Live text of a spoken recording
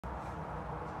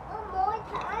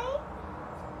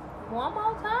One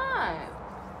more time.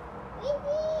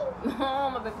 Oh,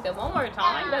 my baby said one more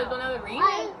time. You better do another reading.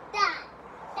 That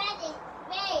is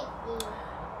crazy.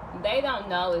 They don't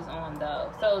know it's on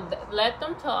though. So let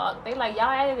them talk. They like,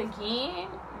 y'all at it again?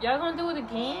 Y'all gonna do it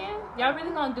again? Y'all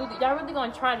really gonna do y'all really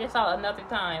gonna try this out another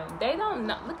time? They don't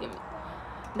know. Look at me.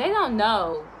 They don't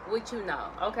know what you know,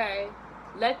 okay?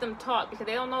 Let them talk because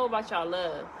they don't know about y'all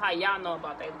love. How y'all know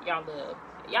about y'all love.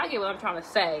 Y'all get what I'm trying to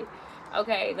say.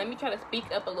 Okay, let me try to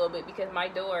speak up a little bit because my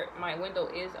window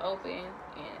is open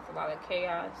and it's a lot of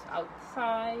chaos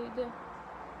outside.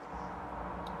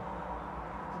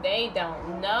 They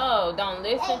don't know. Don't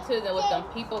listen to what them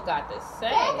people got to say.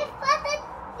 The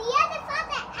other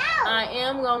father out. I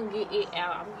am gonna get it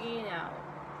out. I'm getting out.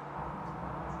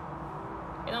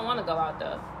 They don't want to go out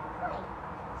though.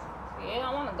 Yeah, they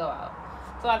don't want to go out.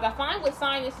 So as I find what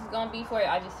sign this is gonna be for,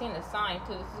 I just seen the sign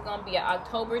too. This is gonna be an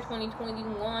October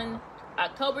 2021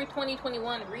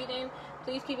 reading.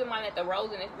 Please keep in mind that the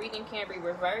roles in this reading can be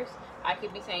reversed. I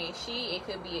could be saying she, it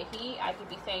could be a he. I could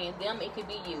be saying them, it could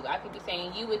be you. I could be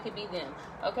saying you, it could be them.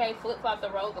 Okay, flip-flop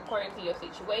the roles according to your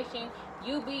situation.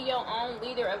 You be your own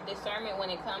leader of discernment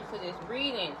when it comes to this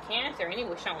reading. Cancer, and it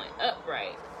was showing up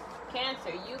right.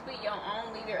 Cancer, you be your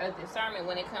own leader of discernment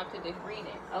when it comes to this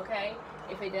reading. Okay?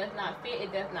 If it does not fit,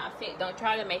 it does not fit. Don't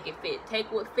try to make it fit.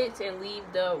 Take what fits and leave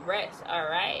the rest.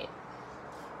 Alright?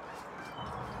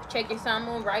 Check your sun,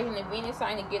 moon, rising, and Venus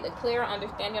sign to get a clearer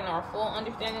understanding or a full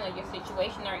understanding of your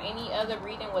situation or any other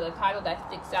reading with a title that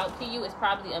sticks out to you. Is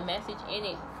probably a message in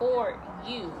it for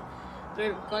you.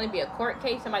 There's going to be a court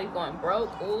case. Somebody's going broke.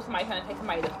 Ooh, somebody's trying to take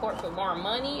somebody to court for more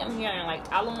money. I'm hearing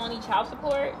like alimony, child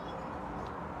support.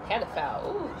 Pedophile.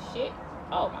 Ooh, shit.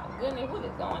 Oh my goodness, what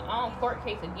is going on? Court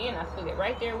case again. I feel it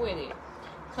right there with it.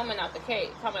 Coming out the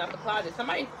case, coming out the closet.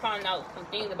 Somebody's finding out some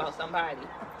things about somebody.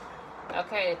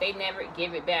 Okay, that they never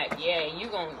give it back. Yeah, you're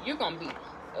gonna be.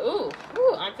 Ooh,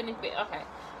 unfinished bit. Okay.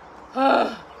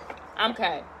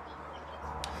 Okay.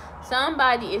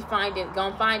 Somebody is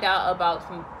gonna find out about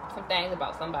some things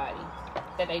about somebody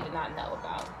that they did not know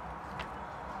about.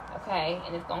 Okay,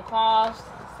 and it's gonna cause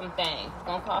some things. It's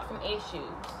gonna cause some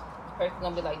issues. This person's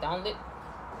gonna be like, don't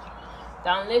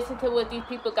listen to what these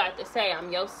people got to say. I'm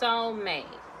your soulmate.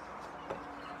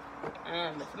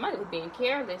 But somebody was being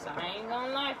careless. I ain't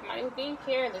gonna lie. Somebody was being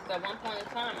careless at one point in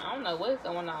time. I don't know what's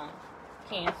going on.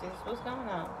 Cancers, what's going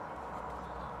on?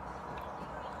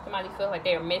 Somebody feels like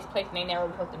they were misplaced and they never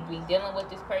were supposed to be dealing with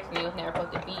this person. They was never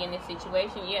supposed to be in this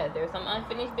situation. Yeah, there's some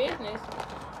unfinished business.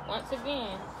 Once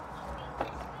again.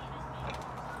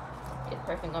 This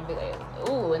person gonna be like,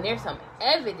 ooh, and there's some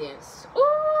evidence.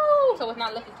 Ooh, so it's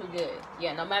not looking too good.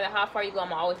 Yeah, no matter how far you go, I'm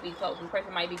gonna always be close. This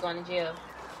person might be going to jail.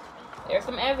 There's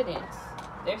some evidence.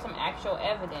 There's some actual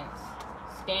evidence.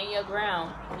 Stand your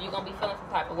ground. You're gonna be feeling some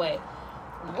type of way.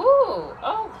 Woo!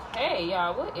 Okay,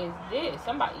 y'all. What is this?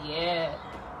 Somebody, yeah.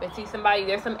 But see,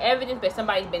 there's some evidence, but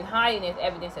somebody's been hiding this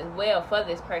evidence as well for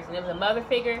this person. There was a mother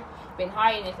figure, been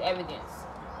hiding this evidence.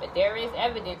 But there is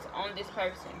evidence on this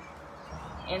person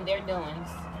and their doings.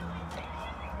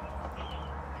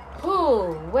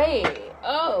 Ooh, wait.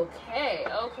 Okay.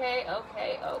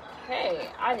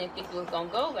 I didn't think it was gonna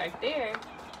go right there.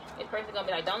 This person's gonna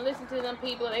be like, don't listen to them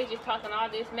people. They just talking all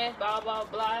this mess, blah blah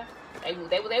blah. They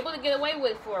was able to get away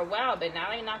with it for a while, but now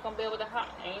they not gonna be able to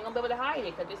hide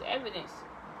it because it's evidence.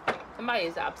 Somebody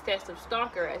is an obsessive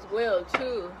stalker as well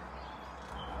too.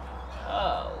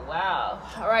 Oh wow.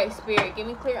 All right, Spirit, give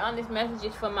me clear on this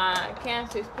messages for my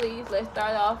Cancers, please. Let's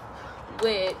start off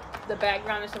with the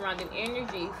background and surrounding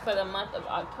energy for the month of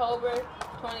October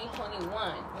 2021.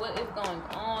 What is going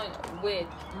on with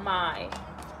my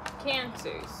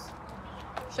Cancers?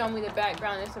 Show me the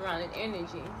background and surrounding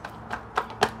energy.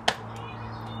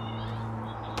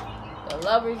 The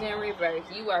Lovers in reverse.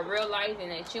 You are realizing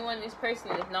that you and this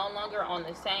person is no longer on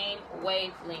the same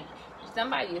wavelength.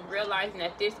 Somebody is realizing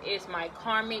that this is my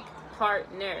karmic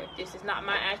partner. This is not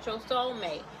my actual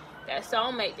soulmate. That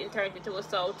soulmate then turns into a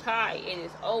soul tie. It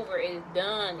is over. It is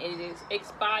done. It is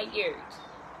expired.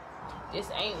 This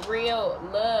ain't real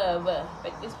love.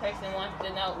 But this person wants you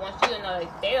to know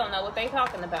that they don't know what they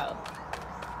talking about.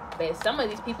 But some of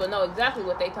these people know exactly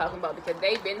what they talking about because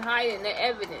they've been hiding the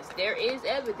evidence. There is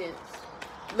evidence.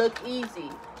 Look easy.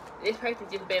 This person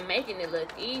just been making it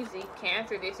look easy.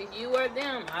 Cancer, this is you or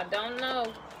them. I don't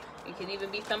know. It could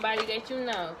even be somebody that you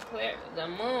know. Clear the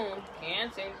moon.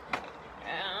 Cancer.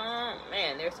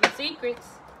 Man, there's some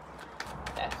secrets.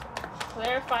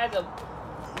 Clarify the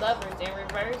Lovers in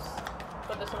reverse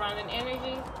for the surrounding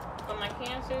energy for my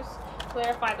Cancers.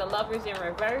 Clarify the Lovers in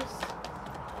reverse.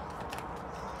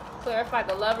 Clarify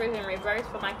the Lovers in reverse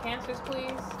for my Cancers,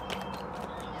 please.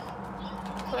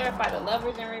 Clarify the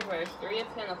lovers in reverse. 3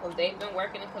 of Pentacles. They've been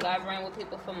working and collaborating with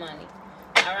people for money.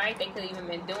 Alright, they could even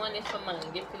been doing this for money.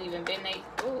 This could even been they.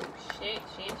 Ooh, shit.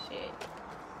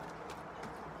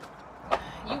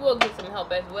 You will get some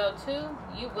help as well too.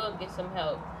 You will get some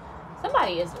help.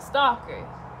 Somebody is a stalker.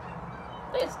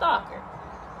 They're a stalker.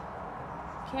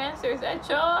 Cancer, is that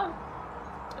y'all?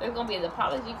 There's gonna be an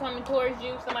apology coming towards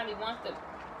you. Somebody wants to.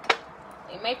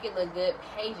 They make it look good.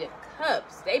 Page of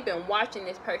Cups. They've been watching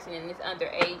this person in this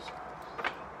underage.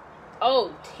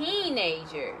 Oh,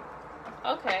 teenager.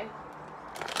 Okay.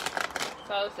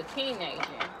 So it's a teenager.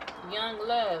 Young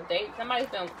love. This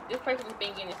person's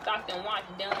been getting stalked and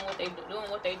watched, doing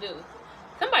what they do.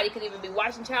 Somebody could even be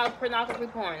watching child pornography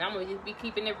porn. I'm gonna just be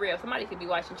keeping it real. Somebody could be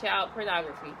watching child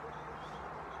pornography.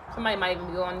 Somebody might even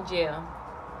be going to jail.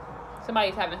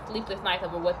 Somebody's having sleepless nights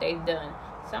over what they've done.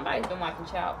 Somebody's been watching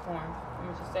child porn. Let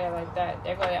me just say it like that.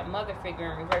 There go that mother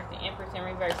figure in reverse, the Empress in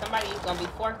reverse. Somebody's gonna be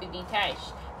forced to detach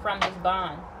from this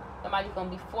bond. Somebody's gonna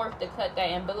be forced to cut that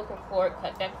umbilical cord,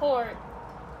 cut that cord,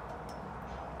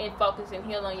 and focus and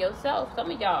heal on yourself.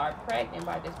 Some of y'all are pregnant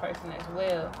by this person as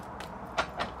well.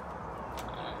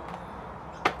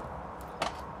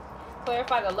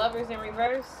 Clarify the lovers in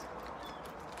reverse.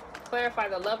 Clarify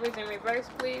the lovers in reverse,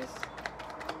 please.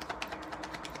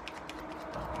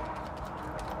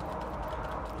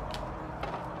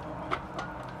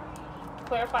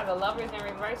 Clarify the lovers in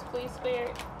reverse, please,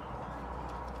 Spirit.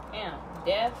 Damn,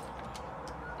 Death,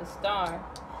 the Star.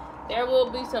 There will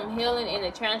be some healing and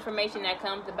a transformation that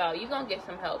comes about. You're going to get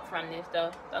some help from this,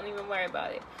 though. Don't even worry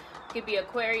about it. Could be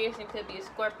Aquarius and could be a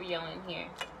Scorpio in here.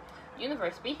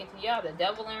 Universe speaking to y'all, the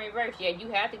Devil in reverse. Yeah, you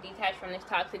had to detach from this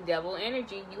toxic devil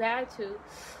energy. You had to.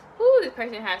 Ooh, this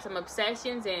person has some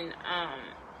obsessions and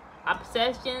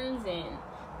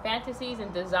fantasies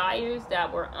and desires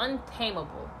that were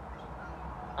untamable.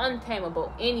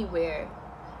 Untamable anywhere.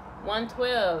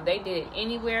 112, they did it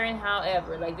anywhere and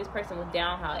however. Like, this person was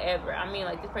down however. I mean,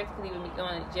 like, this person could even be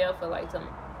going to jail for like some.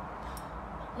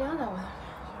 Y'all know what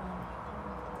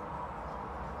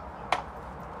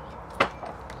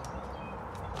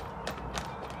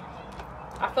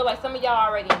I feel like some of y'all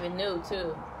already even knew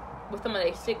too, with some of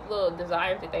their sick little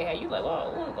desires that they had. You like,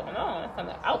 whoa, what's going on? It's kind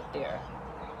of out there.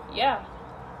 Yeah.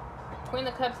 Queen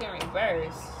of Cups in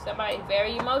reverse. Somebody's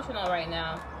very emotional right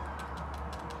now.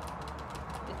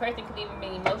 This person could even be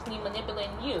emotionally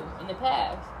manipulating you in the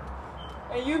past,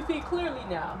 and you see clearly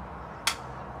now.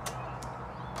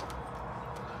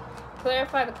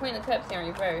 Clarify the Queen of Cups in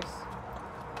reverse.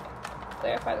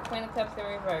 Clarify the Queen of Cups in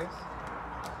reverse.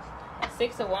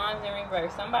 6 of Wands in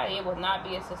reverse. Somebody, it will not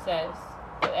be a success.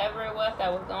 Whatever it was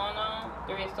that was going on,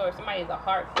 3 of Swords. Somebody is a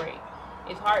heartbreak.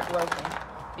 It's heartbroken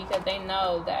because they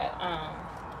know that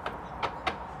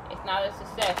it's not a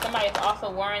success. Somebody is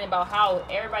also worrying about how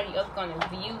everybody else is going to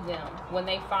view them when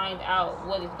they find out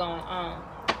what is going on.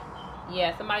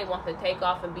 Yeah, somebody wants to take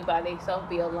off and be by themselves,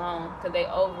 be alone, because they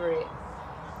over it.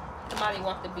 Somebody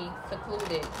wants to be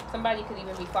secluded. Somebody could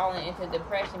even be falling into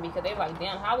depression because they're like,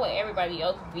 damn, how would everybody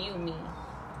else view me?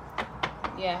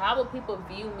 Yeah, how would people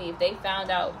view me if they found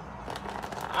out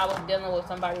I was dealing with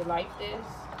somebody like this?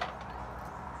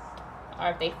 Or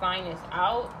if they find this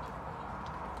out?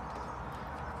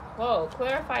 Whoa,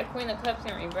 clarify Queen of Cups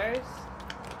in reverse.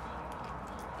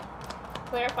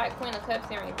 Clarify Queen of Cups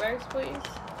in reverse, please.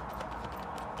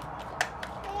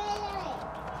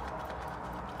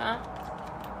 Huh?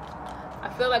 I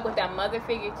feel like with that mother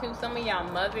figure too, some of y'all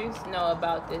mothers know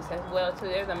about this as well too.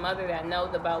 There's a mother that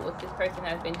knows about what this person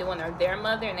has been doing, or their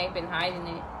mother, and they've been hiding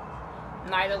it.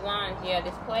 Knight of Wands, yeah,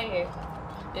 this player,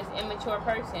 this immature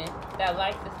person that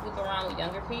likes to sleep around with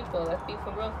younger people. Let's be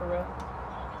for real, for real.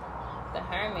 The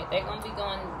Hermit, they're gonna be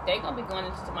going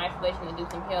into some isolation to do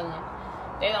some healing.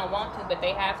 They don't want to, but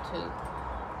they have to.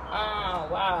 Oh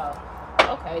wow.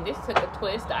 Okay, this took a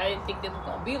twist. I didn't think this was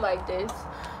gonna be like this.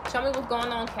 Show me what's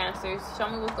going on, Cancers. Show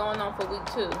me what's going on for week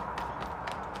 2.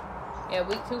 Yeah,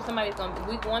 week 2, somebody's gonna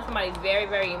be. Week 1, somebody's very,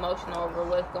 very emotional over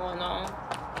what's going on.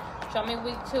 Show me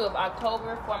week 2 of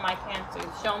October for my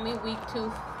Cancers. Show me week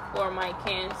 2 for my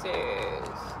Cancers.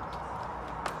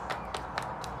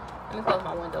 Let me close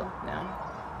my window now.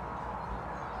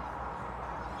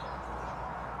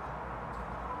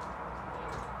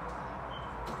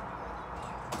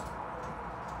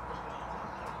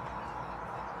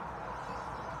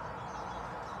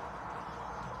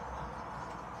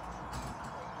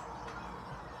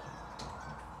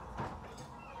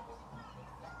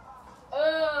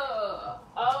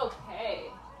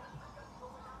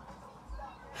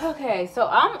 Okay, so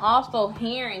I'm also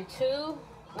hearing too,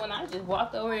 when I just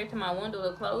walked over here to my window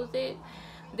to close it,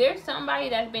 There's somebody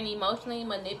that's been emotionally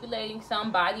manipulating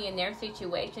somebody in their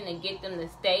situation to get them to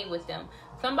stay with them.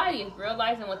 Somebody is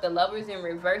realizing with the Lovers in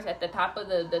reverse at the top of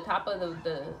the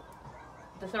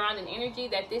surrounding energy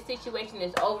that this situation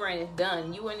is over and it's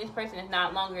done. You and this person is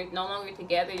no longer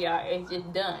together, y'all. It's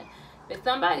just done. But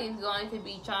somebody is going to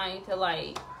be trying to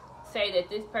like say that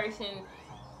this person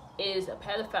is a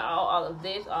pedophile, all of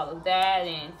this, all of that,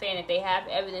 and saying that they have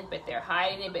evidence but they're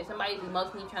hiding it. But somebody's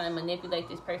emotionally trying to manipulate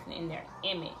this person in their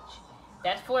image.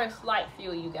 That's for a slight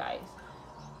few, you guys.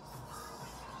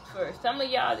 For some of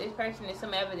y'all, this person is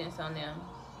some evidence on them.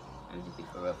 I'm just be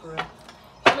for real, for real.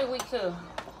 Show me week 2.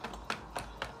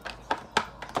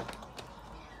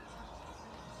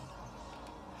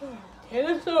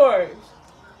 Ten of Swords.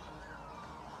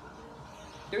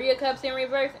 3 of Cups in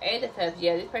reverse, 8 of Cups.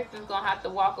 Yeah, this person's going to have to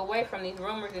walk away from these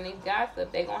rumors and these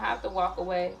gossip. They're going to have to walk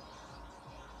away.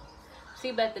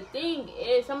 See, but the thing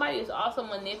is, somebody is also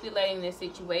manipulating this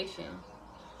situation.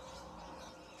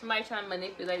 Somebody trying to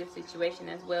manipulate the situation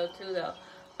as well, too, though.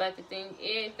 But the thing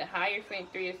is, the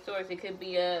Hierophant, 3 of Swords, it could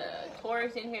be a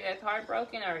Taurus in here that's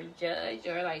heartbroken, or a judge,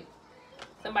 or like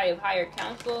somebody of higher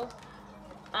counsel.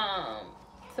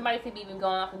 Somebody could be even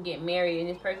going off and get married, and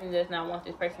this person does not want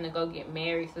this person to go get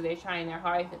married, so they're trying their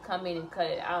hardest to come in and cut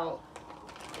it out.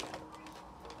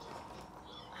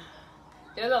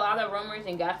 There's a lot of rumors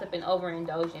and gossip and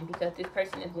overindulging because this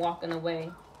person is walking away.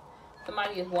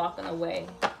 Somebody is walking away,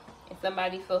 and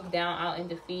somebody feels down, out, and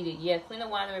defeated. Yeah, Queen of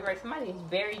Wands in reverse. Somebody is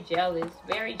very jealous,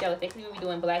 very jealous. They could even be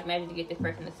doing black magic to get this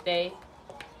person to stay.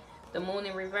 The Moon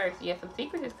in reverse. Yeah, some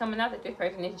secrets is coming out that this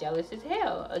person is jealous as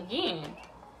hell. Again.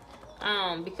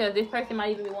 Because this person might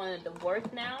even be wanting a divorce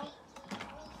now.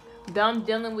 Dumb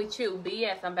dealing with you.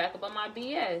 BS. I'm back up on my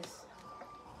BS.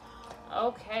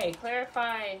 Okay.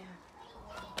 Clarify.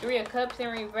 3 of Cups in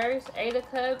reverse. 8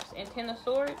 of Cups and 10 of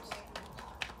Swords.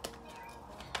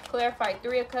 Clarify.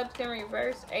 3 of Cups in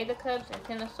reverse. 8 of Cups and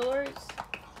 10 of Swords.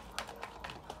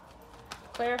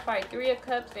 Clarify. 3 of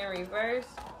Cups in reverse.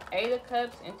 8 of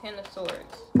Cups and 10 of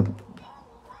Swords.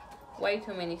 Way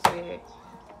too many spirits.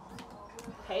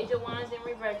 Page of Wands in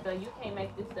reverse, though. You can't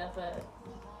make this stuff up.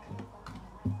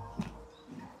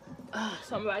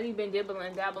 Somebody been dibbling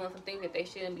and dabbling some things that they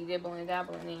shouldn't be dibbling and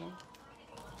dabbling in.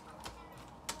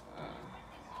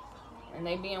 And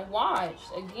they being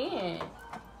watched again.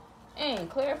 And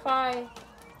clarify.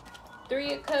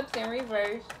 3 of Cups in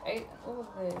reverse. 8. What was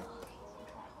this?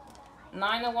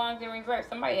 9 of Wands in reverse.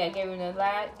 Somebody that gave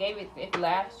it its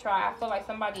last try. I feel like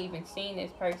somebody even seen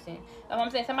this person. That's what I'm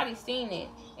saying. Somebody seen it,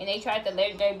 and they tried to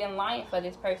let. They've been lying for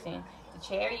this person. The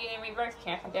Chariot in reverse.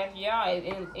 Cancer. That's y'all.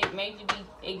 It made you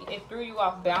be. It threw you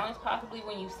off balance possibly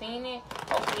when you seen it.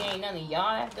 Hopefully, ain't none of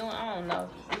y'all that's doing. I don't know.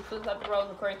 You flip up the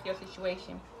roles according to your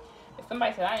situation. If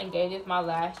somebody said I didn't get this my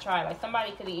last try, like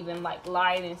somebody could have even like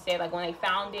lied and said like when they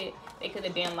found it, they could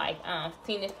have been like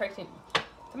seen this person.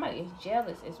 Somebody is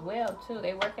jealous as well, too.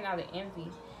 They working out of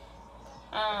envy.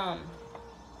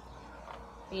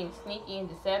 Being sneaky and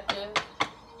deceptive.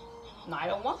 Knight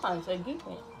of Wands, again.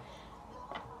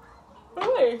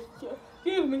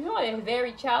 Excuse me. Somebody is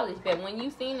very childish, but when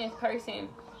you seen this person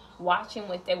watching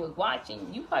what they was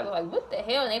watching, you probably was like, what the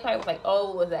hell? And they probably was like,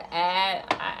 oh, it was an ad.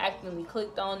 I accidentally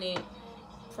clicked on it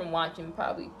from watching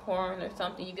probably porn or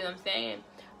something. You get what I'm saying?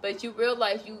 But you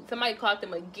realize somebody caught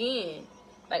them again.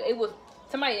 Like, it was...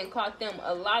 Somebody done caught them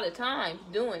a lot of times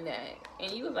doing that.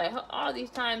 And you was like, all these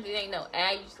times it ain't no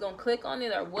ad. You just gonna click on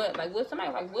it or what? Like,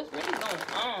 somebody like, what's really going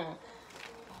on?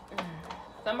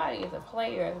 Somebody is a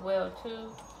player as well, too.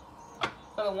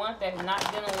 For the ones that's not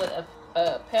dealing with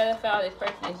a pedophile, this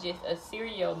person is just a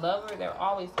serial lover. They're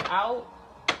always out.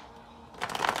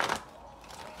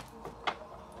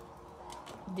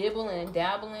 Dibbling and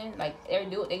dabbling. Like, they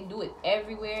do it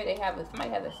everywhere.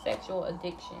 Somebody has a sexual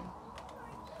addiction.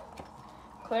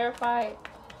 Clarify.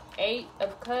 8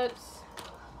 of Cups,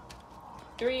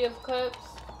 3 of Cups,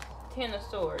 10 of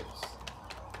Swords.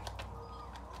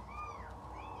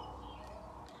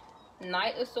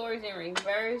 Knight of Swords in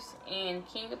reverse and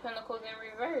King of Pentacles in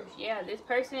reverse. Yeah, this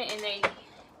person and their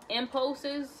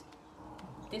impulses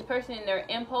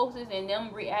and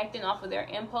them reacting off of their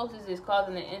impulses is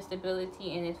causing an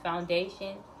instability in this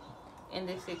foundation in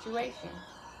this situation.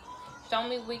 Show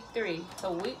me week 3.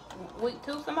 So week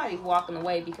 2, somebody's walking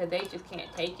away because they just can't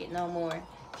take it no more.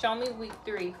 Show me week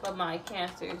 3 for my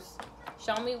Cancers.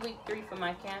 Show me week 3 for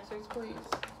my Cancers, please.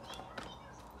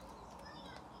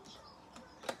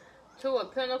 2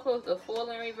 of Pentacles, the Fool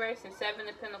in reverse, and 7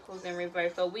 of Pentacles in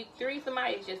reverse. So week 3,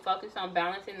 somebody is just focused on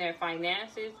balancing their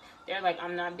finances. They're like,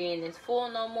 I'm not being this fool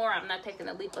no more. I'm not taking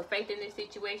a leap of faith in this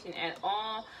situation at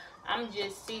all. I'm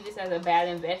just see this as a bad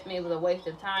investment. It was a waste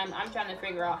of time. I'm trying to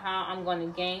figure out how I'm going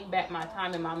to gain back my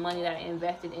time and my money that I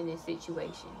invested in this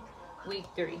situation. Week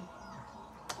 3.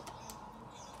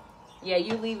 Yeah,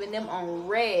 you leaving them on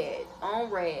red. On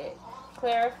red.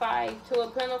 Clarify 2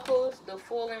 of Pentacles, the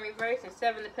Fool in reverse, and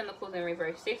 7 of Pentacles in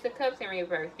reverse. 6 of Cups in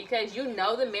reverse. Because you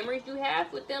know the memories you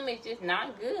have with them is just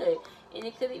not good. And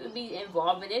it could even be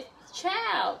involving this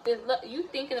child. You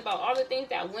thinking about all the things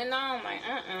that went on. Like,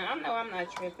 I know I'm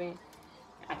not tripping.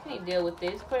 I can't deal with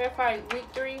this. Clarify week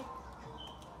 3.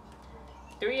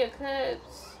 3 of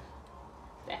Cups.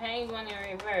 The Hanged One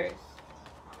in reverse.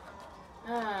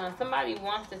 Somebody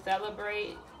wants to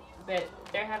celebrate, but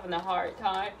they're having a hard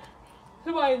time.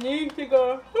 Somebody needs to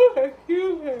go.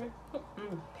 Excuse me.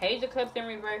 Page of Cups in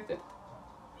reverse.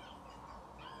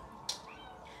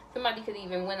 Somebody could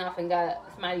even went off and got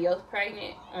somebody else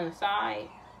pregnant on the side.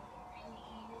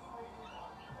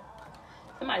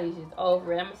 Somebody's just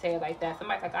over it. I'm going to say it like that.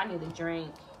 Somebody's like, I need a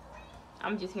drink.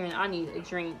 I'm just hearing, I need a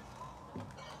drink.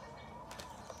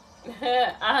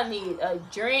 I need a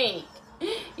drink.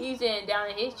 He's sitting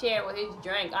down in his chair with his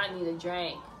drink. I need a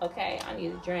drink. Okay, I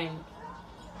need a drink.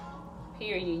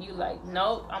 Period. You like,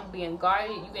 nope, I'm being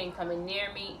guarded. You ain't coming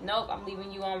near me. Nope, I'm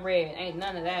leaving you on red. Ain't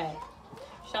none of that.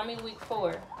 Show me week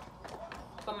 4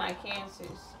 for my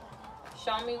Cancers.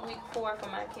 Show me week 4 for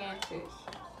my Cancers.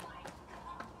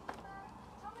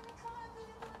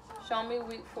 Show me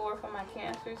week 4 for my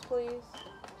Cancers, please.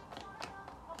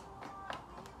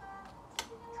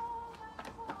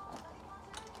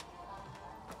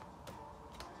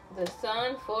 The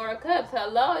Sun, 4 of Cups.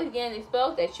 Hello, again, it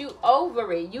spoke that you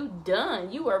over it. You done.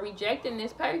 You are rejecting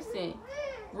this person.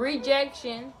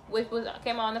 Rejection, which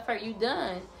came on the first. You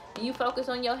done. And you focus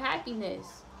on your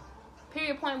happiness.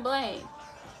 Period, point blank.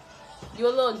 You're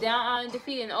a little down, out, and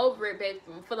defeated and over it,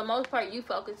 but for the most part, you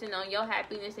focusing on your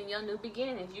happiness and your new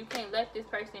beginnings. You can't let this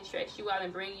person stress you out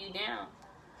and bring you down.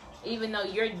 Even though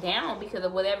you're down because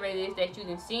of whatever it is that you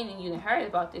done seen and you done heard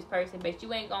about this person, but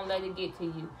you ain't gonna let it get to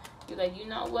you. You're like, you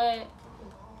know what?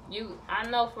 I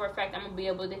know for a fact I'm gonna be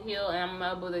able to heal and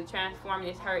I'm able to transform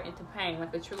this hurt into pain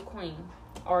like a true queen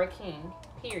or a king.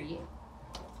 Period.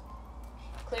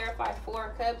 Clarify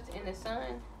 4 of Cups in the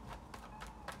Sun.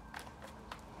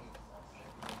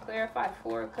 Clarify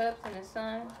 4 of Cups in the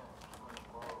Sun.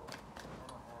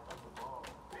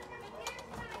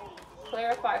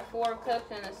 Clarify 4 of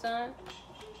Cups in the Sun.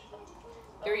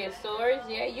 3 of Swords.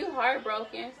 Yeah, you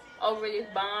heartbroken over this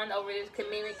bond, over this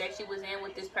commitment that you was in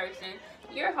with this person.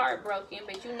 You're heartbroken,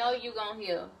 but you know you gonna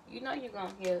heal. You know you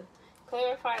gonna heal.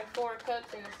 Clarify 4 of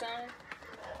Cups in the Sun.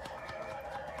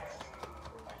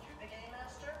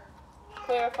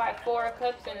 Clarify 4 of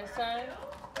Cups in the Sun.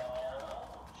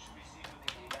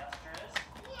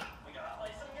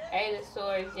 8 of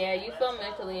Swords. Yeah, you feel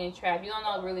mentally entrapped. You don't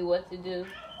know really what to do.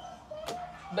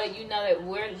 But you know that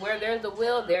where there's a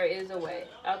will, there is a way.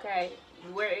 Okay?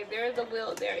 If there is a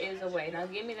will, there is a way. Now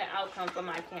give me the outcome for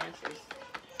my Cancers.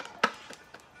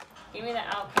 Give me the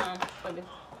outcome for the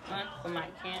month for my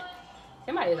Cancer.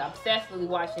 Somebody is obsessively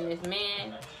watching this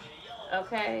man.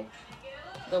 Okay?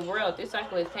 The world. This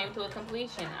cycle has came to a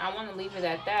completion. I want to leave it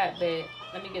at that, but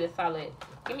let me get a solid.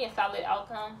 Give me a solid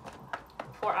outcome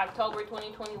for October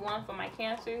 2021 for my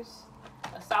Cancers.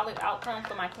 A solid outcome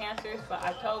for my Cancers for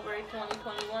October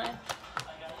 2021.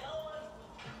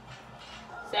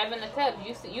 7 of Cups.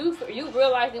 You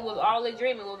realized it was all a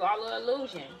dream. It was all an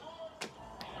illusion.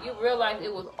 You realized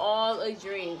it was all a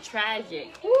dream.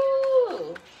 Tragic.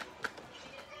 Woo!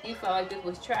 You felt like this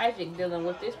was tragic dealing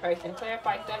with this person.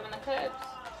 Clarify 7 of Cups.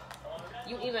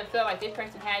 You even felt like this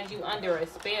person had you under a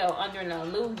spell, under an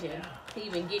illusion, to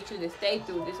even get you to stay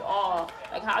through this all.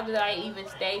 Like, how did I even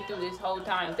stay through this whole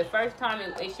time? The first time,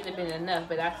 it should have been enough,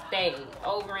 but I stayed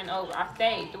over and over. I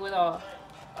stayed through it all.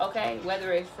 Okay?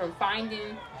 Whether it's from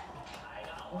finding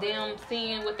them,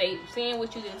 seeing what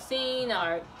you didn't see,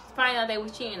 or finding out they were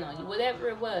cheating on you. Whatever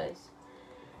it was.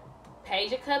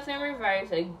 Page of Cups in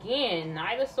reverse. Again,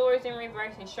 Knight of Swords in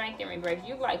reverse and Strength in reverse.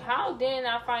 You're like, how didn't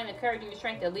I find the courage and the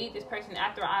strength to lead this person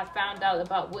after I found out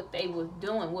about what they was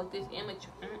doing with this image?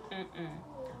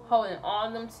 Holding all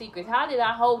them secrets. How did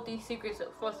I hold these secrets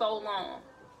for so long?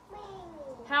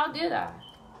 How did I?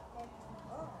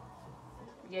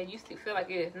 Yeah, you still feel like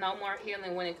there's no more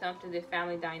healing when it comes to this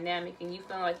family dynamic, and you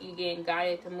feel like you're getting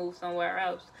guided to move somewhere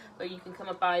else so you can come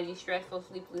up out of these stressful,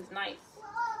 sleepless nights.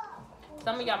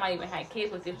 Some of y'all might even have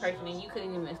kids with this person and you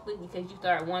couldn't even sleep because you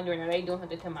started wondering, are they doing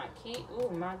something to my kid? Oh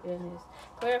my goodness.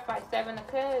 Clarify 7 of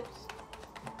Cups.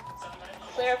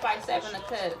 Clarify 7 of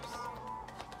Cups.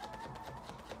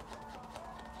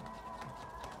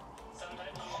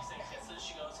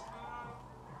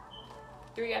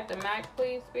 3 at the max,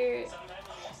 please, Spirit.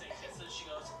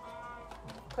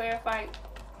 Clarify.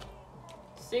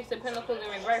 6 of Pentacles in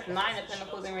reverse, 9 of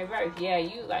Pentacles in reverse. Yeah,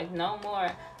 you like no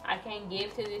more. I can't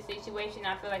give to this situation.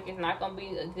 I feel like it's not going to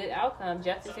be a good outcome.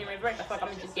 Justice in reverse. I feel like I'm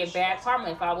going to just get bad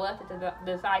karma if I was to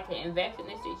decide to invest in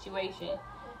this situation.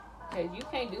 Because you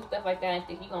can't do stuff like that and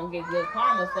think you're going to get good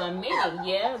karma for a minute.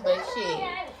 Yeah, but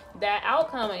shit, that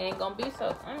outcome ain't going to be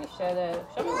so. Let me shut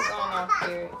up. Show me what's going on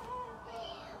here.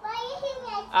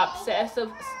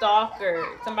 Obsessive stalker.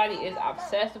 Somebody is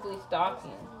obsessively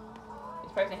stalking.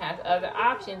 This person has other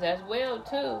options as well,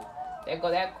 too. There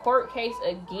go that court case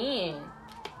again.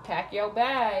 Pack your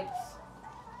bags.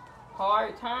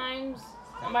 Hard times.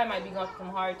 Somebody might be going through some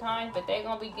hard times, but they're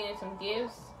going to be getting some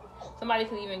gifts. Somebody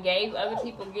could even gave other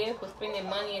people gifts for spending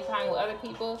money and time with other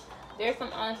people. There's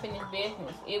some unfinished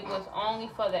business. It was only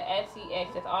for the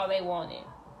SEX. That's all they wanted.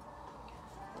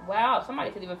 Wow,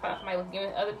 somebody could even find somebody was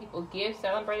giving other people gifts,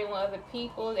 celebrating with other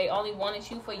people. They only wanted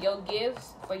you for your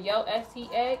gifts, for your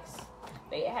SEX.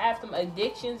 They have some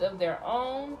addictions of their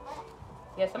own.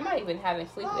 Yeah, somebody been having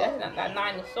sleepless. That's not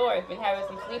 9 of Swords. Been having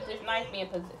some sleepless nights,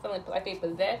 feeling like they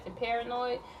possessed and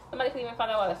paranoid. Somebody could even find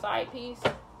out about a side piece.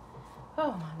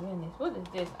 Oh my goodness, what is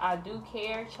this? I do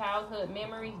care. Childhood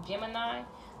memories. Gemini.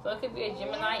 So it could be a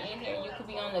Gemini in here. You could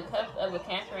be on the cusp of a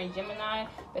Cancer and Gemini.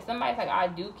 But somebody's like, I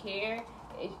do care.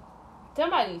 They're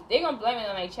gonna blame it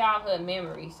on their childhood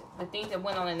memories, the things that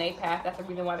went on in their past. That's the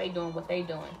reason why they doing what they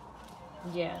doing.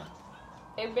 Yeah,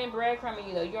 they've been breadcrumbing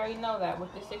you though. You already know that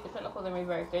with the 6 of Pentacles in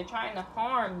reverse. They're trying to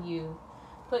harm you,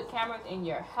 put cameras in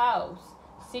your house,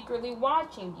 secretly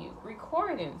watching you,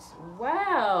 recordings.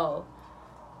 Wow.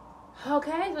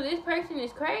 Okay, so this person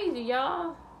is crazy,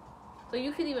 y'all. So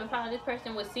you could even find this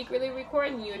person was secretly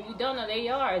recording you. If you don't know, they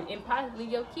are, and possibly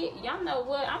your kid. Y'all know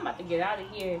what? I'm about to get out of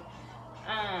here.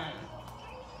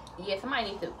 Yeah, somebody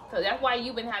needs to. So that's why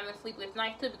you've been having sleepless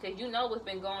nights too, because you know what's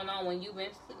been going on when you've been.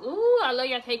 Ooh, I love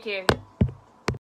y'all. Take care.